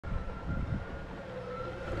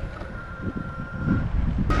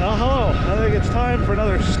Oh, hello. I think it's time for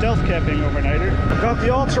another stealth camping overnighter. I've got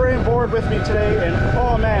the all-terrain board with me today, and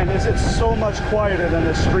oh man, is it so much quieter than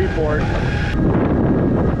the street board.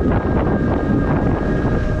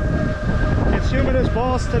 It's humid as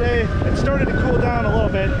balls today. It started to cool down a little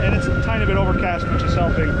bit, and it's a tiny bit overcast, which is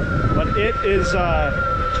helping. But it is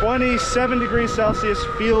 27 degrees Celsius,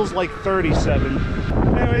 feels like 37.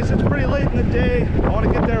 Anyways, it's pretty late in the day. I want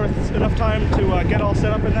to get there with enough time to get all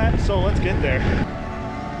set up in that, so let's get there.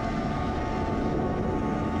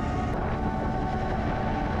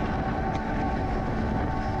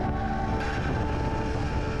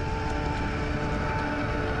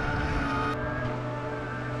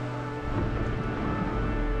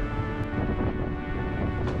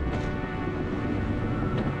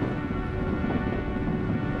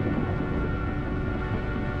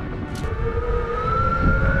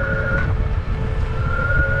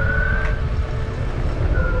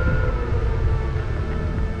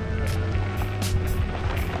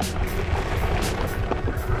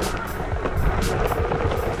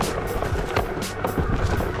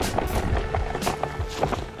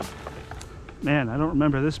 Man, I don't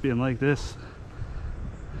remember this being like this.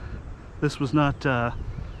 This was not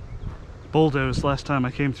bulldozed last time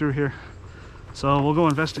I came through here. So we'll go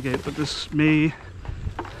investigate, but this may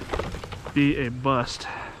be a bust.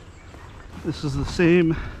 This is the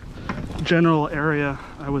same general area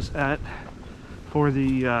I was at for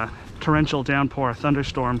the torrential downpour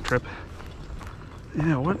thunderstorm trip.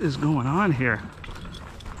 Yeah, what is going on here?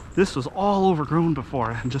 This was all overgrown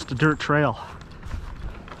before and just a dirt trail.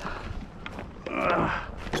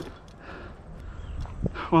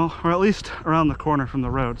 Well, or at least around the corner from the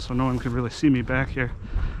road, so no one could really see me back here.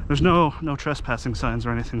 There's no trespassing signs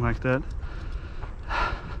or anything like that.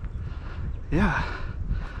 Yeah,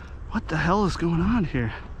 what the hell is going on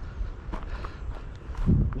here?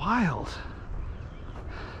 Wild.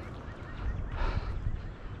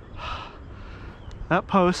 That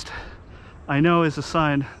post I know is a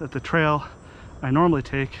sign that the trail I normally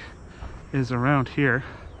take is around here.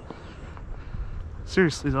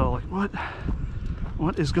 Seriously though, like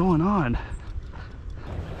what is going on?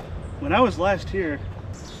 When I was last here,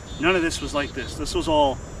 none of this was like this. This was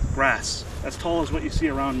all grass, as tall as what you see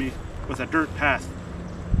around me, with a dirt path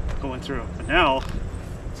going through. But now,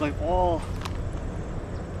 it's like all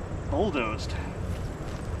bulldozed.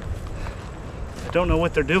 I don't know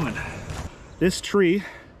what they're doing. This tree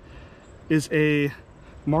is a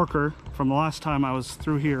marker from the last time I was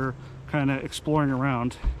through here kind of exploring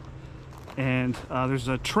around. And there's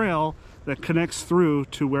a trail that connects through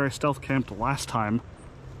to where I stealth camped last time,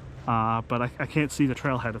 but I can't see the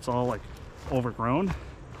trailhead. It's all like overgrown,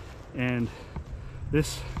 and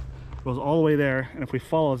this goes all the way there, and if we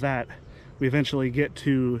follow that, we eventually get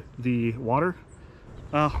to the water.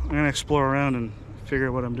 Well, I'm gonna explore around and figure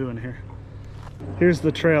out what I'm doing here. Here's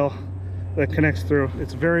the trail that connects through.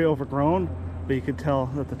 It's very overgrown, but you can tell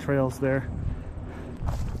that the trail's there.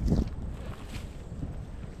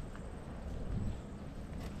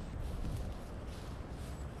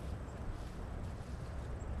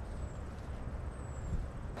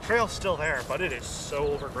 Trail's still there, but it is so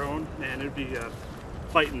overgrown, and it'd be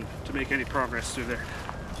fighting to make any progress through there.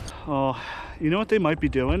 Oh, you know what they might be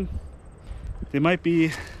doing? They might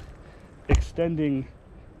be extending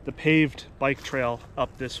the paved bike trail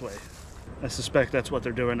up this way. I suspect that's what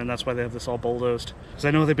they're doing, and that's why they have this all bulldozed. Because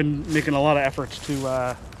I know they've been making a lot of efforts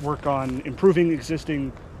to work on improving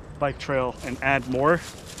existing bike trail and add more.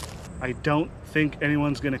 I don't think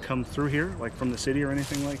anyone's gonna come through here, like from the city or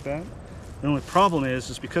anything like that. The only problem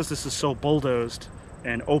is because this is so bulldozed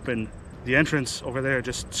and open, the entrance over there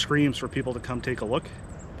just screams for people to come take a look.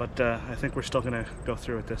 But I think we're still gonna go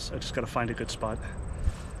through with this. I just gotta find a good spot.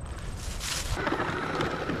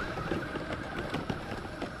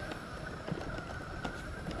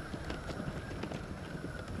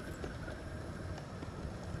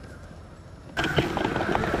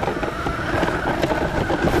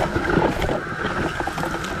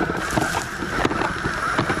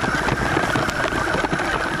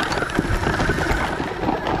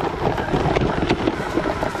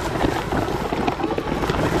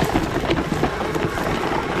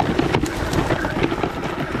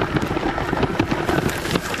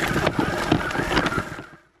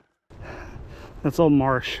 That's all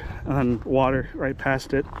marsh and water right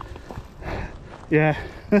past it. Yeah,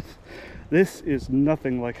 this is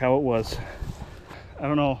nothing like how it was. I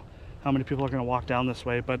don't know how many people are going to walk down this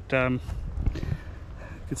way, but you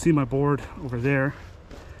can see my board over there.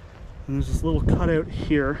 And there's this little cutout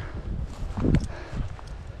here.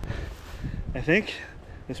 I think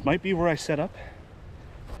this might be where I set up.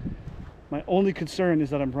 My only concern is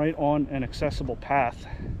that I'm right on an accessible path.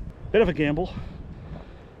 Bit of a gamble,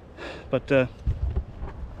 but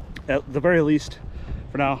at the very least,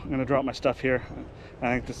 for now, I'm going to drop my stuff here.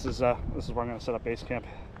 I think this is where I'm going to set up base camp.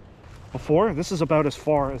 Before, this is about as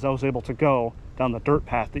far as I was able to go down the dirt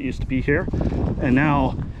path that used to be here, and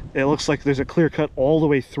now it looks like there's a clear cut all the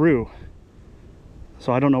way through.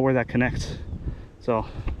 So I don't know where that connects. So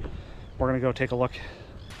we're going to go take a look.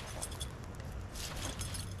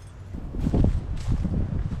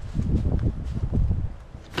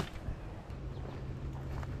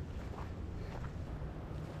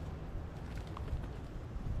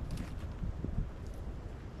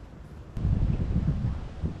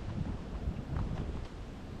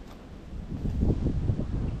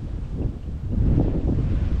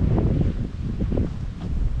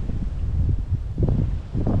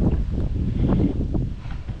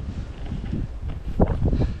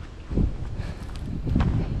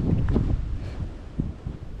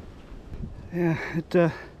 Yeah,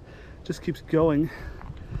 it just keeps going.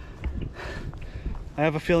 I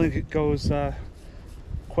have a feeling it goes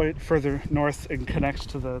quite further north and connects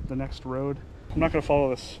to the next road. I'm not going to follow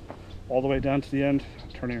this all the way down to the end,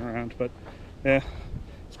 turning around, but yeah,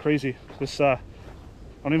 it's crazy. This I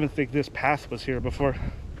don't even think this path was here before.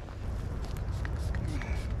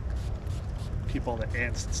 Keep all the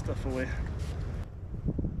ants and stuff away.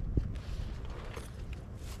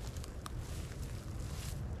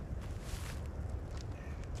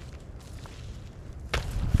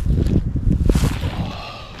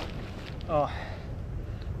 Oh,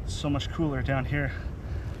 it's so much cooler down here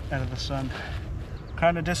out of the sun.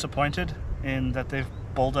 Kind of disappointed in that they've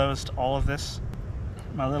bulldozed all of this.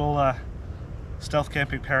 My little stealth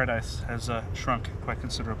camping paradise has shrunk quite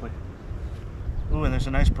considerably. Ooh, and there's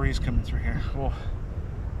a nice breeze coming through here. Oh,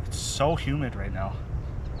 it's so humid right now.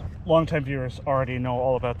 Longtime viewers already know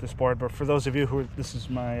all about this board, but for those of you who this is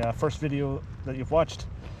my first video that you've watched,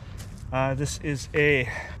 this is a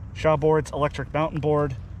Skateboard's electric mountain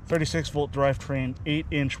board. 36-volt drivetrain,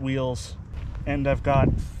 8-inch wheels, and I've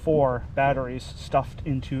got 4 batteries stuffed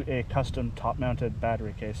into a custom top-mounted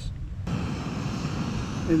battery case.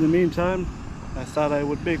 In the meantime, I thought I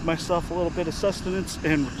would make myself a little bit of sustenance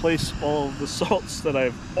and replace all of the salts that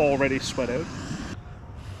I've already sweat out.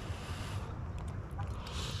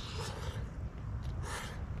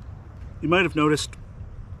 You might have noticed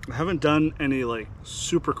I haven't done any like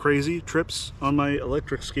super crazy trips on my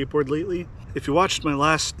electric skateboard lately. If you watched my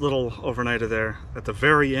last little overnighter there, at the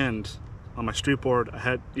very end on my street board, I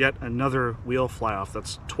had yet another wheel fly off.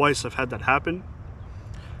 That's twice I've had that happen.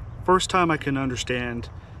 First time I can understand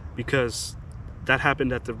because that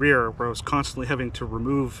happened at the rear where I was constantly having to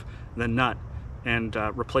remove the nut and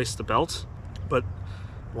replace the belt. But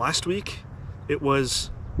last week it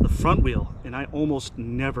was the front wheel, and I almost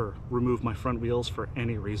never remove my front wheels for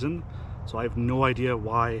any reason. So I have no idea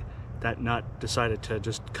why that nut decided to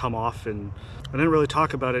just come off, and I didn't really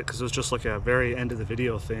talk about it because it was just like a very end of the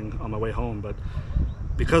video thing on my way home. But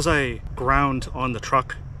because I ground on the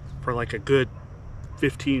truck for like a good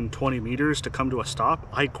 15-20 meters to come to a stop,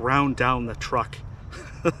 I ground down the truck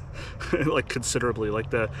like considerably. Like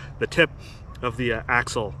the tip of the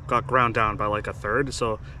axle got ground down by like a third,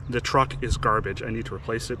 so the truck is garbage. I need to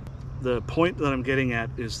replace it. The point that I'm getting at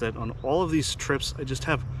is that on all of these trips I just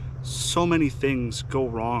have so many things go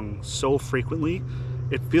wrong so frequently.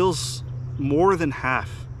 It feels more than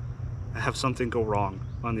half I have something go wrong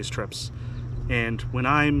on these trips. And when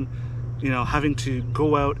I'm, you know, having to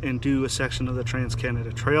go out and do a section of the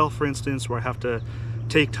Trans-Canada Trail, for instance, where I have to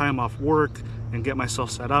take time off work and get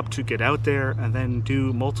myself set up to get out there and then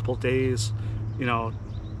do multiple days, you know,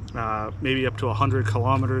 maybe up to 100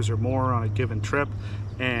 kilometers or more on a given trip,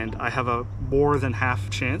 and I have a more than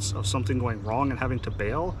half chance of something going wrong and having to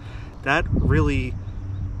bail, that really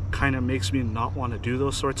kind of makes me not want to do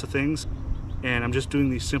those sorts of things. And I'm just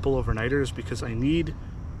doing these simple overnighters because I need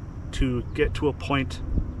to get to a point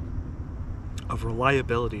of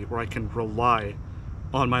reliability where I can rely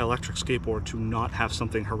on my electric skateboard to not have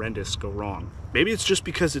something horrendous go wrong. Maybe it's just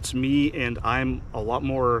because it's me and I'm a lot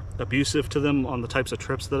more abusive to them on the types of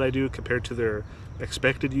trips that I do compared to their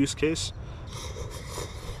expected use case.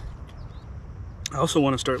 I also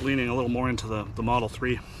want to start leaning a little more into the Model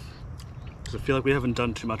 3 because I feel like we haven't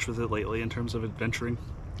done too much with it lately in terms of adventuring.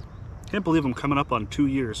 Can't believe I'm coming up on 2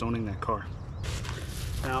 years owning that car.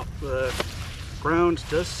 Now, the ground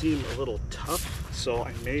does seem a little tough, so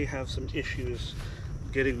I may have some issues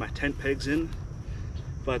getting my tent pegs in,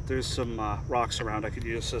 but there's some rocks around I could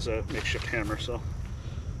use as a makeshift hammer, so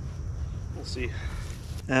we'll see.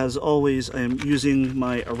 As always, I am using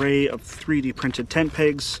my array of 3D printed tent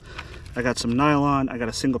pegs. I got some nylon, I got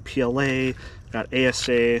a single PLA, got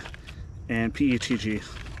ASA, and PETG.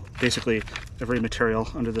 Basically every material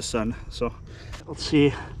under the sun. So let's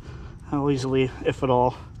see how easily, if at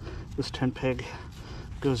all, this tent peg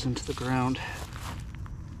goes into the ground.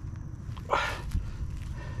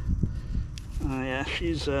 Yeah,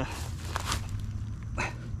 she's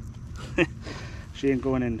she ain't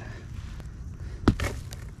going in.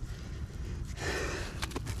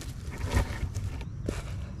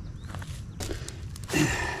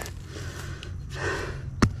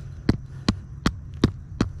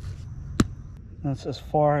 That's as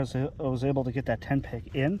far as I was able to get that tent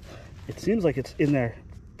peg in. It seems like it's in there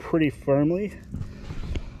pretty firmly.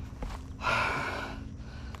 I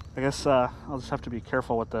guess I'll just have to be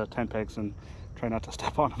careful with the tent pegs and try not to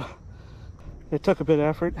step on them. It took a bit of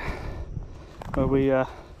effort, but we got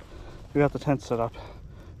the tent set up.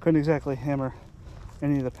 Couldn't exactly hammer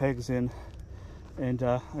any of the pegs in, and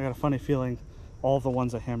I got a funny feeling all the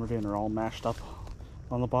ones I hammered in are all mashed up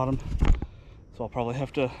on the bottom. So I'll probably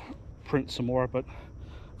have to print some more, but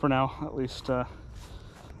for now, at least I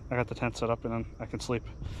got the tent set up and then I can sleep.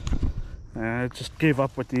 And I just gave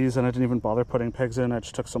up with these and I didn't even bother putting pegs in. I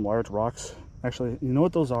just took some large rocks. Actually, you know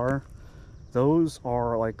what those are? Those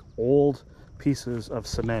are like old pieces of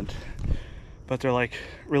cement, but they're like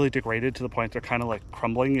really degraded to the point they're kind of like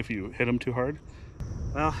crumbling if you hit them too hard.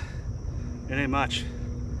 Well, it ain't much,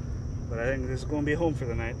 but I think this is going to be home for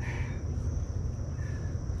the night.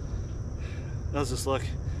 How's this look?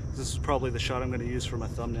 This is probably the shot I'm going to use for my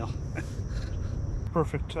thumbnail.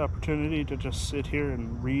 Perfect opportunity to just sit here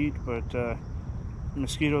and read, but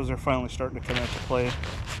mosquitoes are finally starting to come into play,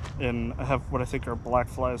 and I have what I think are black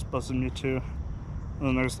flies buzzing me too. And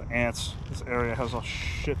then there's the ants. This area has a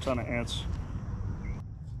shit ton of ants.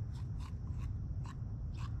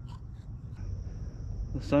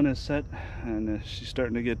 The sun is set and she's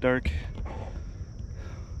starting to get dark.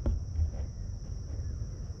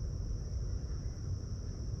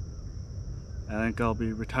 I think I'll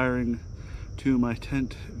be retiring to my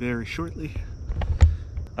tent very shortly.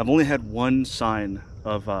 I've only had one sign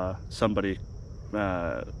of somebody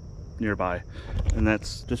nearby, and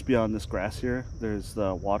that's just beyond this grass here. There's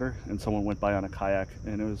the water, and someone went by on a kayak,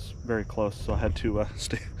 and it was very close, so I had to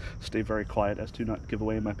stay very quiet as to not give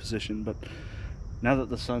away my position. But now that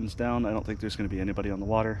the sun's down, I don't think there's going to be anybody on the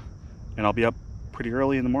water, and I'll be up pretty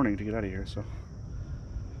early in the morning to get out of here. So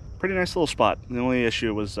pretty nice little spot. The only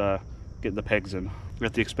issue was getting the pegs in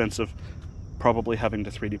at the expense of probably having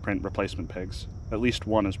to 3D print replacement pegs. At least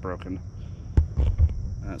one is broken.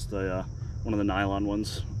 That's the one of the nylon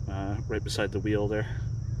ones right beside the wheel there.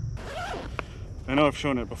 I know I've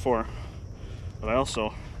shown it before, but I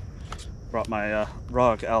also brought my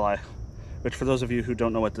ROG Ally, which for those of you who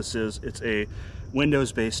don't know what this is, it's a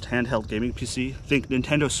Windows-based handheld gaming PC. Think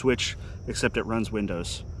Nintendo Switch, except it runs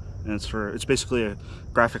Windows. And it's basically a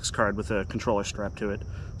graphics card with a controller strapped to it.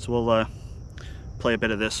 So we'll play a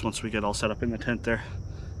bit of this once we get all set up in the tent there.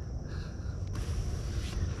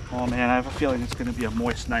 Oh man, I have a feeling it's going to be a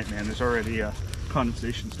moist night, man. There's already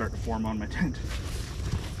condensation starting to form on my tent.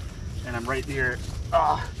 And I'm right near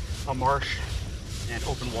a marsh and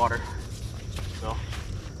open water. So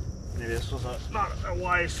maybe this was not a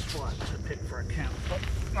wise spot to pick for a camp, but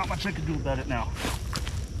not much I can do about it now.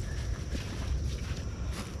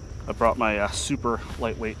 I brought my super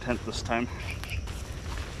lightweight tent this time.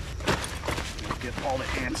 Get all the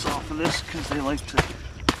ants off of this because they like to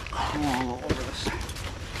crawl all over this.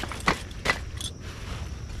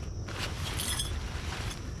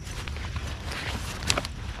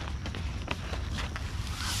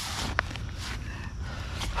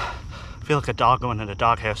 I feel like a dog going in a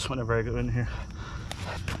doghouse whenever I go in here.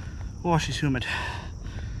 Oh, she's humid.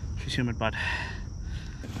 She's humid, bud.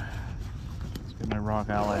 Let's get my ROG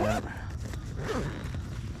Ally out.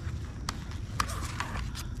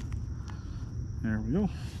 There we go.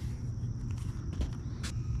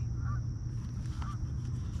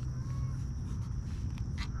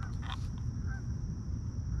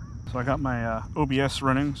 So I got my OBS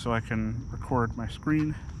running so I can record my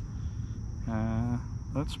screen.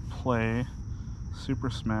 Let's play Super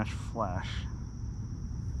Smash Flash,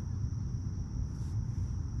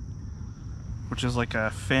 which is like a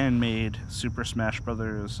fan-made Super Smash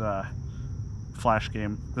Brothers Flash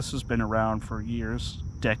game. This has been around for years,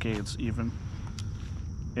 decades even.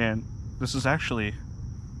 And this is actually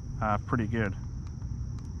pretty good.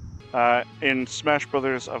 In Smash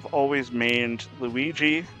Brothers, I've always mained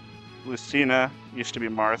Luigi, Lucina, used to be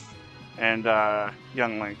Marth, and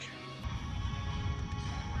Young Link.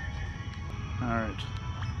 Alright.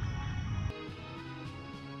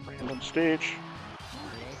 Random stage.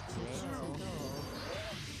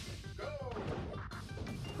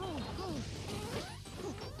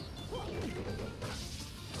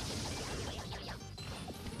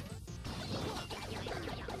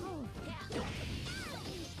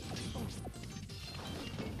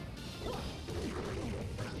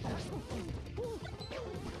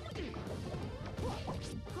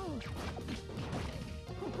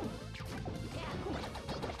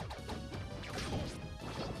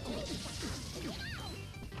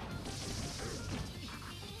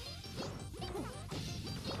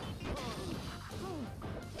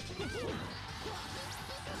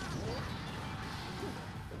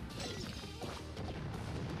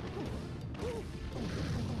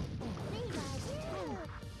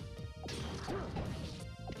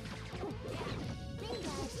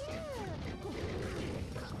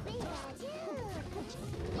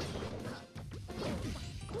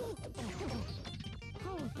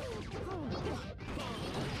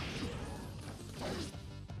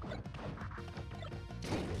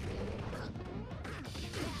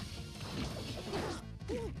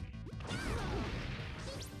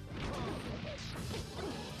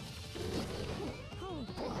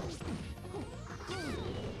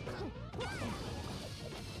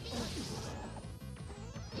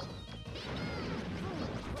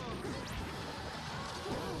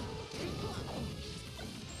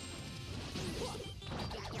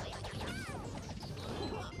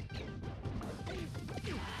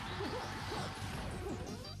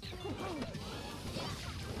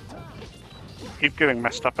 keep getting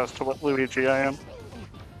messed up as to what Luigi I am.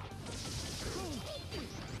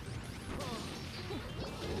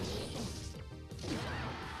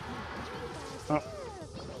 Oh.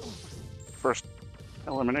 First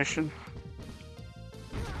elimination.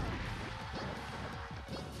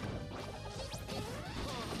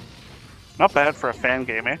 Not bad for a fan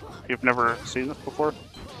game, eh? You've never seen this before?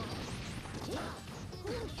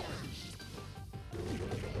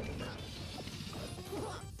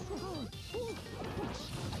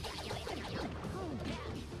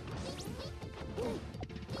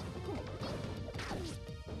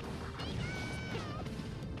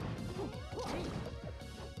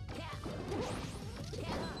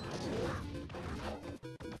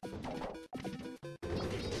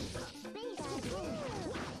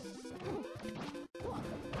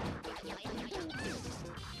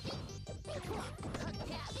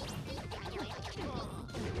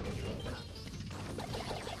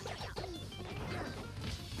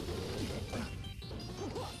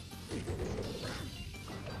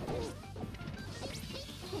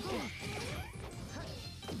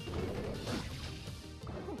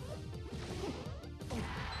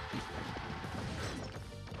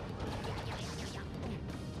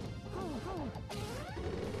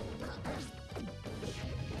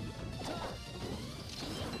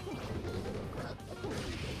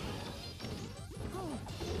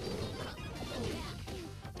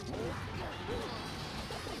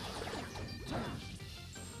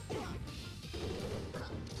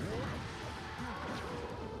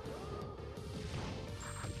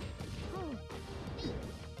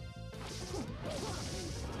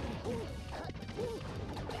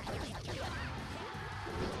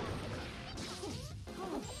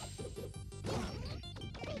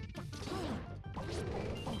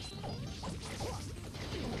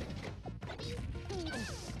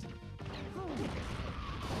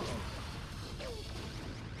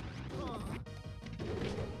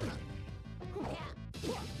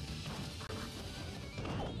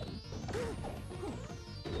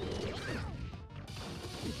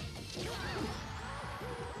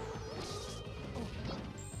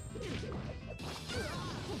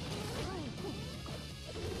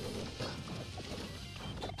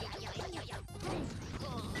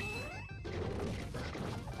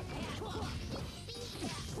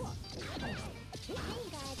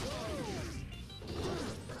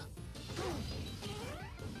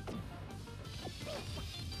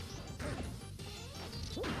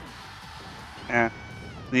 Yeah.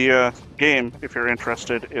 The game, if you're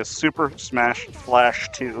interested, is Super Smash Flash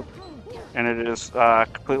 2, and it is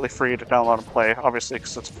completely free to download and play, obviously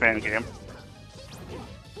because it's a fan game.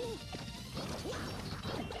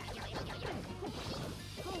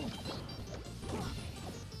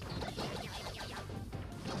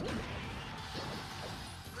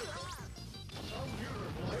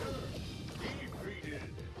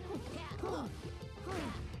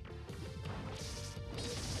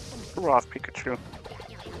 Screw off, Pikachu.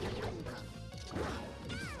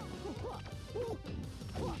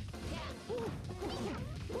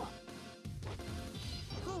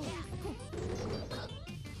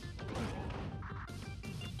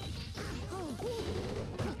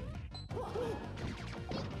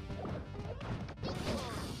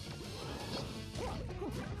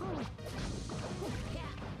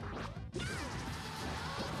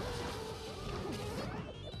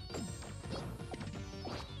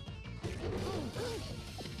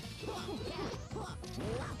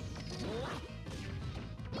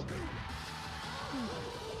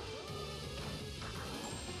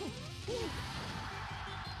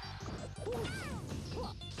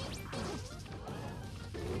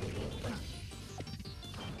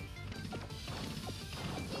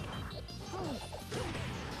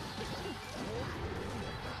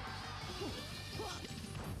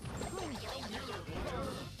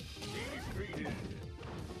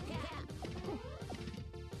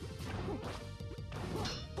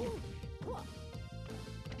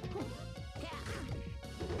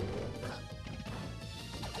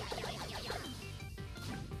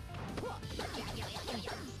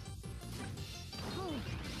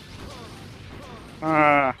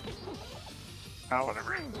 Oh,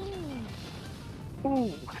 whatever.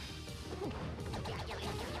 Ooh.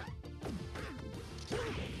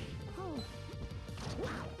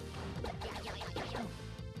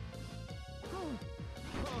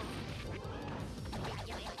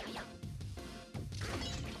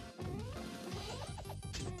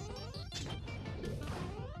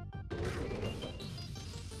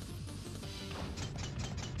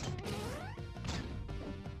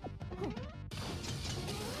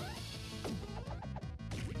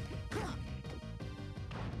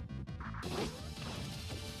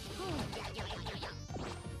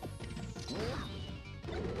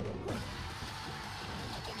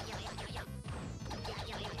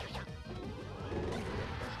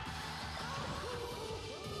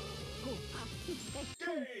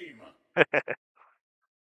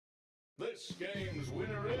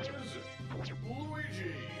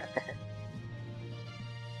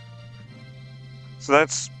 So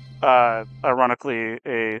that's ironically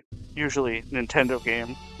a usually Nintendo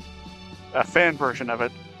game, a fan version of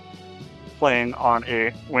it, playing on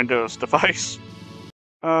a Windows device.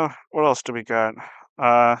 What else do we got?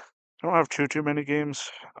 Don't have too many games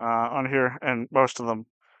on here, and most of them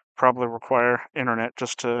probably require internet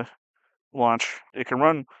just to launch. It can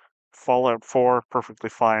run Fallout 4 perfectly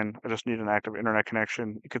fine. I just need an active internet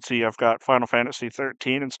connection. You can see I've got Final Fantasy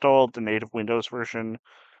 13 installed, the native Windows version,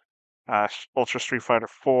 Ultra Street Fighter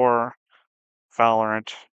 4,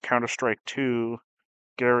 Valorant, Counter-Strike 2,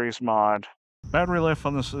 Gary's mod. Battery life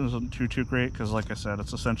on this isn't too great because, like I said,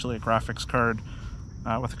 it's essentially a graphics card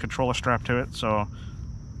with a controller strapped to it. So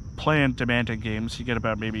playing demanding games, you get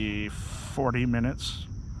about maybe 40 minutes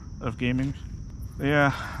of gaming.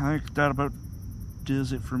 Yeah, I think that about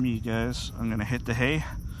does it for me, guys. I'm gonna hit the hay.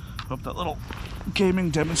 Hope that little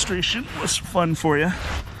gaming demonstration was fun for you.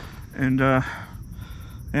 And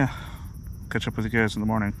yeah, catch up with you guys in the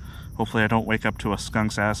morning. Hopefully I don't wake up to a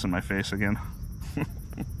skunk's ass in my face again.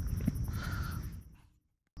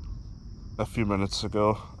 A few minutes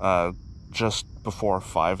ago, just before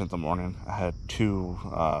 5 in the morning, I had two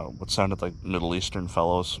what sounded like Middle Eastern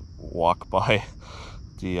fellows walk by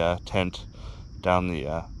the tent down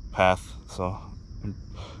the path. So I'm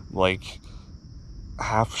like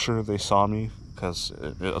half sure they saw me, because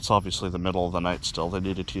it's obviously the middle of the night still. They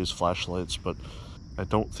needed to use flashlights, but I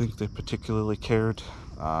don't think they particularly cared.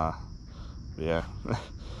 Yeah,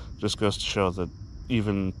 just goes to show that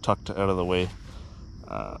even tucked out of the way,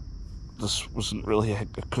 this wasn't really a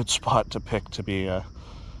good spot to pick to be a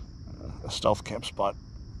stealth camp spot.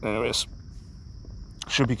 Anyways,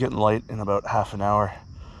 should be getting light in about half an hour,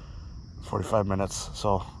 45 minutes,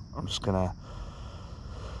 so I'm just gonna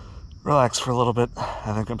relax for a little bit.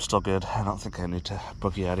 I think I'm still good. I don't think I need to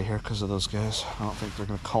boogie out of here because of those guys. I don't think they're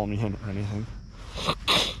gonna call me in or anything.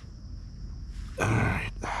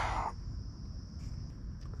 Alright.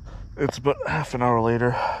 It's about half an hour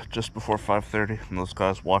later, just before 5:30, and those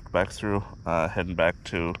guys walked back through, heading back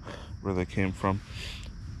to where they came from.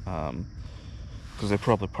 Because they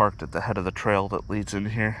probably parked at the head of the trail that leads in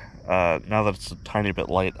here. Now that it's a tiny bit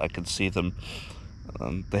light, I can see them.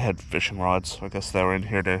 They had fishing rods, so I guess they were in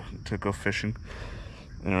here to go fishing.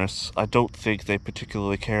 Anyways, I don't think they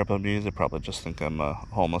particularly care about me. They probably just think I'm a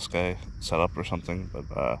homeless guy set up or something,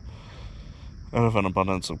 but out of an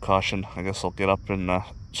abundance of caution, I guess I'll get up and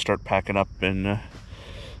start packing up and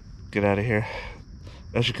get out of here.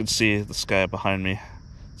 As you can see, the sky behind me,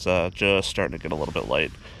 it's just starting to get a little bit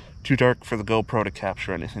light. Too dark for the GoPro to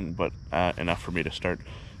capture anything, but enough for me to start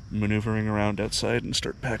maneuvering around outside and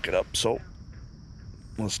start packing up, so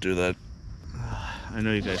let's do that. I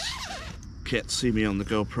know you guys can't see me on the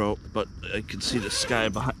GoPro, but I can see the sky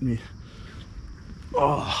behind me.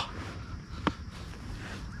 Oh.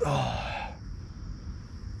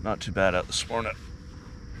 Not too bad out this morning.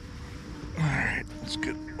 Alright, let's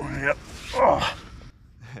get way up. Oh.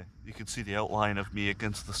 You can see the outline of me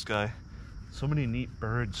against the sky. So many neat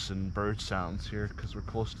birds and bird sounds here because we're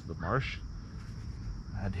close to the marsh.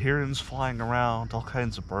 I had herons flying around, all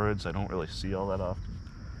kinds of birds I don't really see all that often.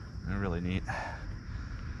 They're really neat.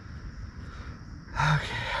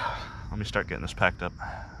 Okay, let me start getting this packed up.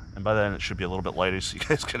 And by then it should be a little bit lighter so you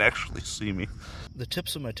guys can actually see me. The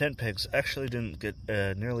tips of my tent pegs actually didn't get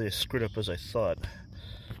nearly as screwed up as I thought.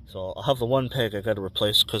 So I'll have the one peg I got to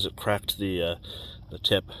replace because it cracked the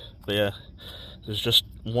tip. But yeah, there's just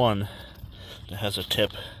one that has a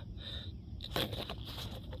tip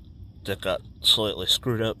that got slightly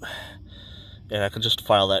screwed up. And I can just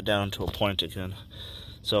file that down to a point again.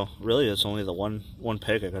 So really it's only the one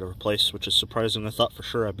peg I got to replace, which is surprising. I thought for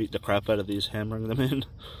sure I beat the crap out of these hammering them in.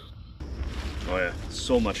 Oh yeah,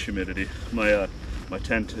 so much humidity. My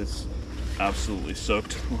tent is absolutely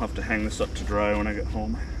soaked. I'll have to hang this up to dry when I get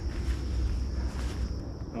home.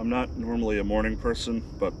 I'm not normally a morning person,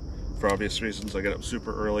 but for obvious reasons I get up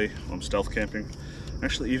super early when I'm stealth camping.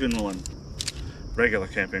 Actually, even when I'm regular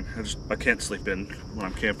camping, I can't sleep in when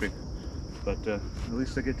I'm camping. But at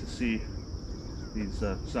least I get to see these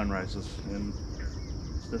sunrises, and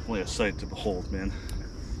it's definitely a sight to behold, man.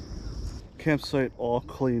 Campsite all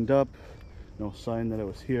cleaned up, no sign that it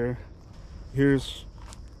was here. Here's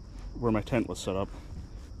where my tent was set up,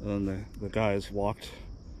 and the guys walked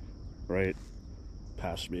right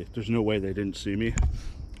past me. There's no way they didn't see me.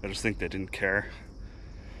 I just think they didn't care.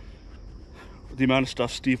 The amount of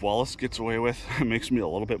stuff Steve Wallace gets away with makes me a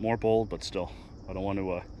little bit more bold, but still, I don't want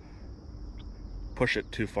to push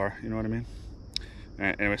it too far, you know what I mean?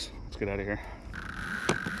 Alright, anyways, let's get out of here.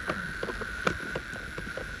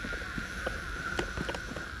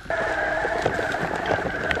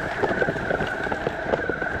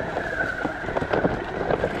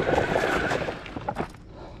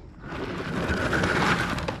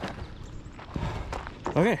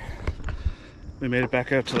 Okay, we made it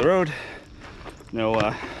back out to the road.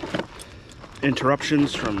 No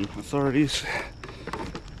interruptions from authorities.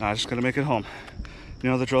 Just gonna make it home. You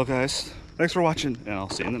know the drill, guys. Thanks for watching, and I'll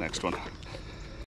see you in the next one.